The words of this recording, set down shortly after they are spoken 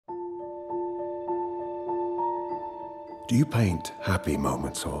Do you paint happy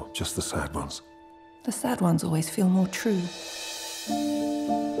moments or just the sad ones? The sad ones always feel more true.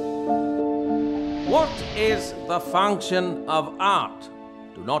 What is the function of art?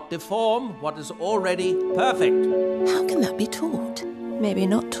 Do not deform what is already perfect. How can that be taught? Maybe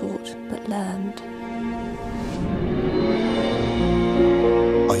not taught, but learned.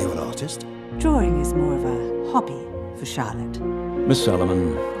 Are you an artist? Drawing is more of a hobby for Charlotte. Miss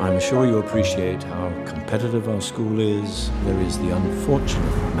Salomon, I'm sure you appreciate how competitive our school is. There is the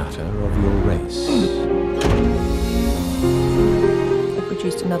unfortunate matter of your race. I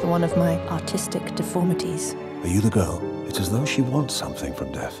produced another one of my artistic deformities. Are you the girl? It's as though she wants something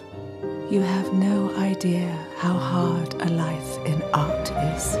from death. You have no idea how hard a life in art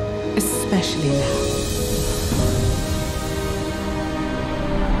is, especially now.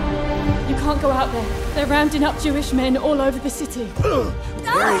 You can't go out there. They're rounding up Jewish men all over the city.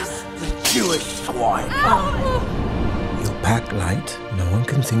 Where is the Jewish swine? You'll pack light. No one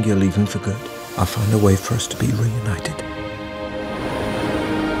can think you're leaving for good. I'll find a way for us to be reunited.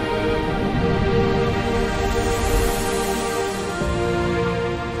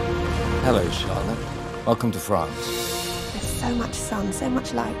 Hello, Charlotte. Welcome to France. There's so much sun, so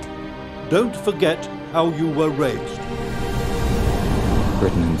much light. Don't forget how you were raised.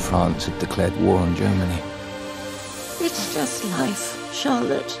 Britain and France had declared war on Germany. It's just life,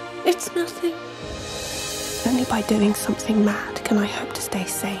 Charlotte. It's nothing. Only by doing something mad can I hope to stay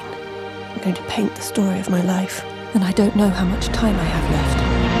sane. I'm going to paint the story of my life, and I don't know how much time I have left.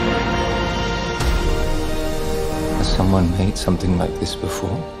 Has someone made something like this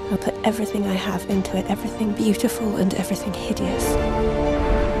before? I'll put everything I have into it, everything beautiful and everything hideous.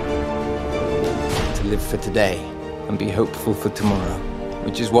 To live for today and be hopeful for tomorrow,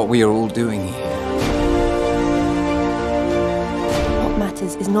 which is what we are all doing here. What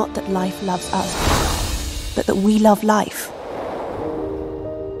matters is not that life loves us, but that we love life.